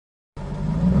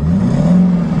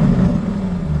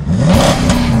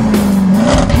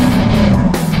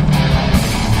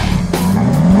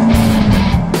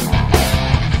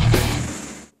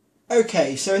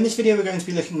Okay, so in this video we're going to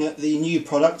be looking at the new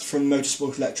product from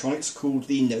Motorsport Electronics called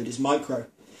the NODIZ Micro.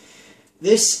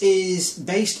 This is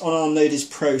based on our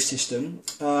NODIZ Pro system.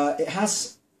 It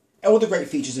has all the great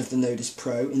features of the NODIZ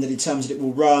Pro in that it terms that it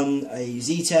will run a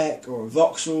Zetec or a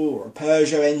Vauxhall or a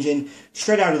Peugeot engine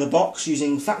straight out of the box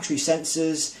using factory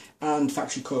sensors and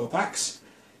factory coil packs.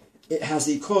 It has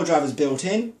the coil drivers built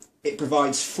in. It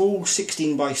provides full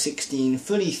 16x16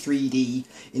 fully 3D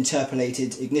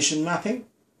interpolated ignition mapping.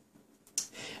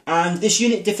 And this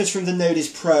unit differs from the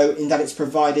NODIZ Pro in that it's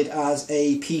provided as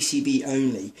a PCB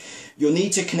only. You'll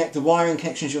need to connect the wiring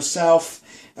connections yourself,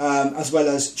 as well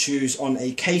as choose on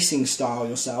a casing style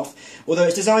yourself. Although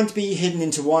it's designed to be hidden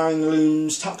into wiring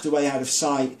looms, tucked away out of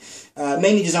sight,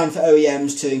 mainly designed for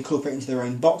OEMs to incorporate into their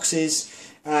own boxes,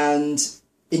 and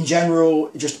in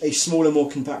general, just a smaller, more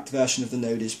compact version of the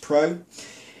NODIZ Pro.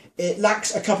 It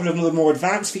lacks a couple of the more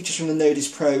advanced features from the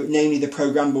NODIZ Pro, namely the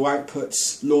programmable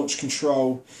outputs, launch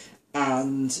control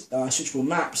and switchable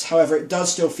maps. However, it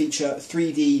does still feature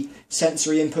 3D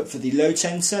sensory input for the load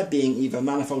sensor, being either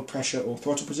manifold pressure or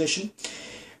throttle position.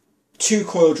 2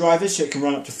 coil drivers, so it can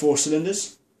run up to 4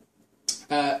 cylinders.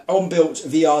 On-built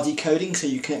VR decoding, so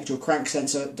you connect your crank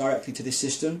sensor directly to this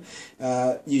system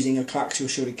using a coaxial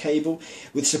shielded cable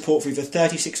with support for either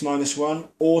 36-1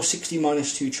 or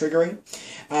 60-2 triggering,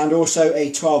 and also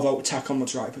a 12-volt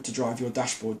tachometer output to drive your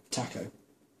dashboard tacho.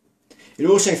 It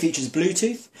also features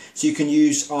Bluetooth, so you can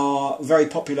use our very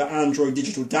popular Android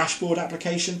digital dashboard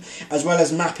application, as well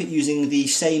as map it using the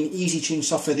same EasyTune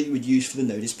software that you would use for the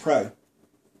NODIZ Pro.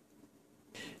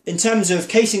 In terms of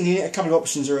casing the unit, a couple of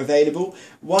options are available.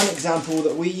 One example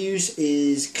that we use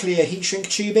is clear heat shrink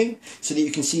tubing, so that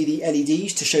you can see the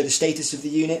LEDs to show the status of the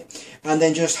unit, and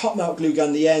then just hot melt glue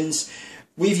gun the ends.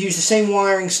 We've used the same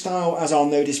wiring style as our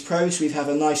NODIZ Pro, so we have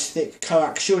a nice thick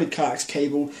shielded coax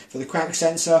cable for the crank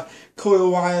sensor,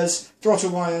 coil wires, throttle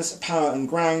wires, power and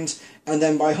ground, and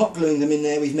then by hot gluing them in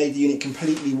there we've made the unit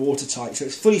completely watertight, so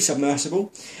it's fully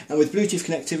submersible, and with Bluetooth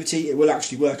connectivity it will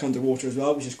actually work underwater as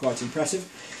well, which is quite impressive.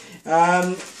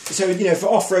 So you know, for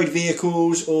off-road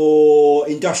vehicles or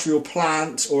industrial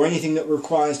plants or anything that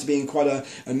requires to be in quite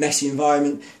a messy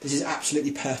environment, this is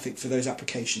absolutely perfect for those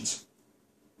applications.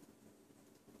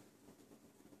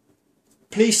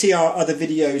 Please see our other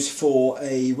videos for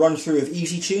a run-through of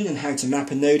EasyTune and how to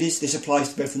map a NODIZ. This applies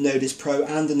to both the NODIZ Pro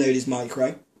and the NODIZ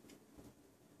Micro.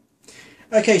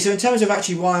 Okay, so in terms of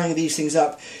actually wiring these things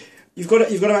up, you've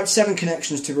got about 7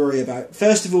 connections to worry about.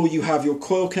 First of all, you have your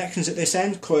coil connections at this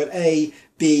end, coil A,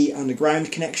 B and a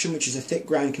ground connection, which is a thick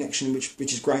ground connection which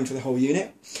is ground for the whole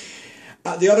unit.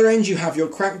 At the other end you have your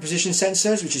crank position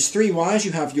sensors, which is 3 wires.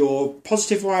 You have your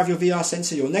positive wire of your VR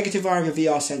sensor, your negative wire of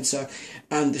your VR sensor,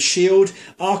 and the shield.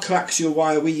 Our coaxial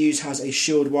wire we use has a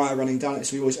shield wire running down it,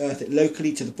 so we always earth it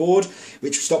locally to the board,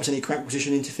 which stops any crank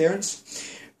position interference.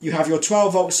 You have your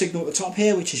 12-volt signal at the top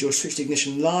here, which is your switched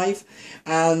ignition live,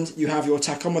 and you have your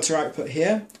tachometer output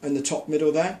here in the top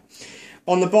middle there.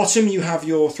 On the bottom you have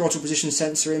your throttle position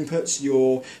sensor inputs,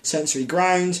 your sensory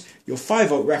ground, your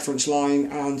 5-volt reference line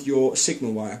and your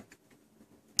signal wire.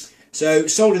 So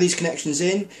solder these connections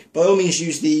in. By all means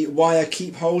use the wire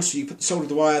keep hole, so you solder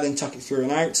the wire then tuck it through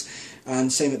and out,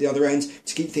 and same at the other end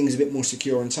to keep things a bit more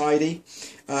secure and tidy.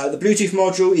 The Bluetooth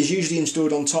module is usually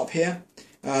installed on top here,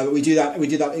 but we do that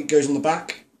it goes on the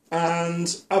back. And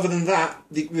other than that,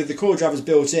 with the coil drivers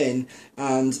built in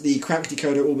and the crank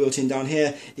decoder all built in down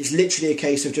here, it's literally a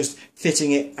case of just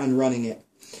fitting it and running it.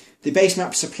 The base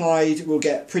map supplied will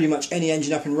get pretty much any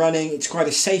engine up and running. It's quite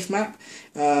a safe map,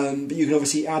 but you can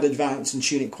obviously add advance and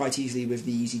tune it quite easily with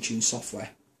the EasyTune software.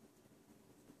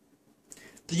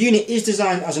 The unit is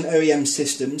designed as an OEM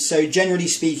system, so generally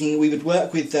speaking we would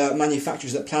work with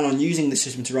manufacturers that plan on using the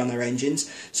system to run their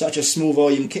engines, such as small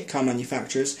volume kit car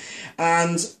manufacturers,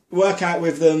 and work out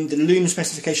with them the loom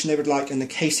specification they would like and the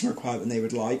casing requirement they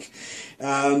would like,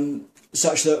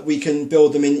 such that we can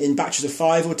build them in batches of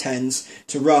 5 or 10s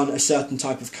to run a certain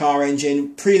type of car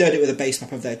engine, preload it with a base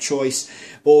map of their choice,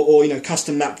 or you know,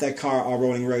 custom map their car at our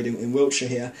rolling road in Wiltshire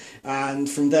here, and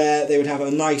from there they would have a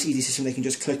nice easy system they can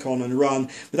just click on and run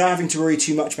without having to worry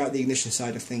too much about the ignition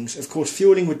side of things. Of course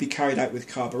fueling would be carried out with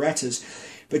carburetors,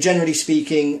 but generally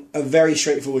speaking a very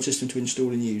straightforward system to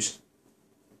install and use.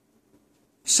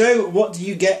 So what do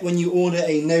you get when you order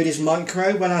a NODIZ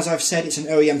Micro? Well, as I've said, it's an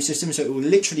OEM system, so it will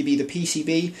literally be the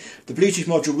PCB. The Bluetooth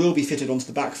module will be fitted onto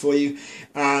the back for you,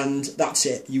 and that's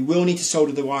it. You will need to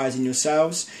solder the wires in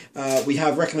yourselves. We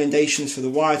have recommendations for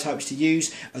the wire types to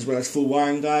use, as well as full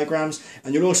wiring diagrams,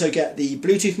 and you'll also get the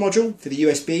Bluetooth module for the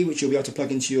USB, which you'll be able to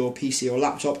plug into your PC or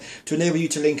laptop to enable you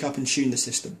to link up and tune the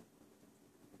system.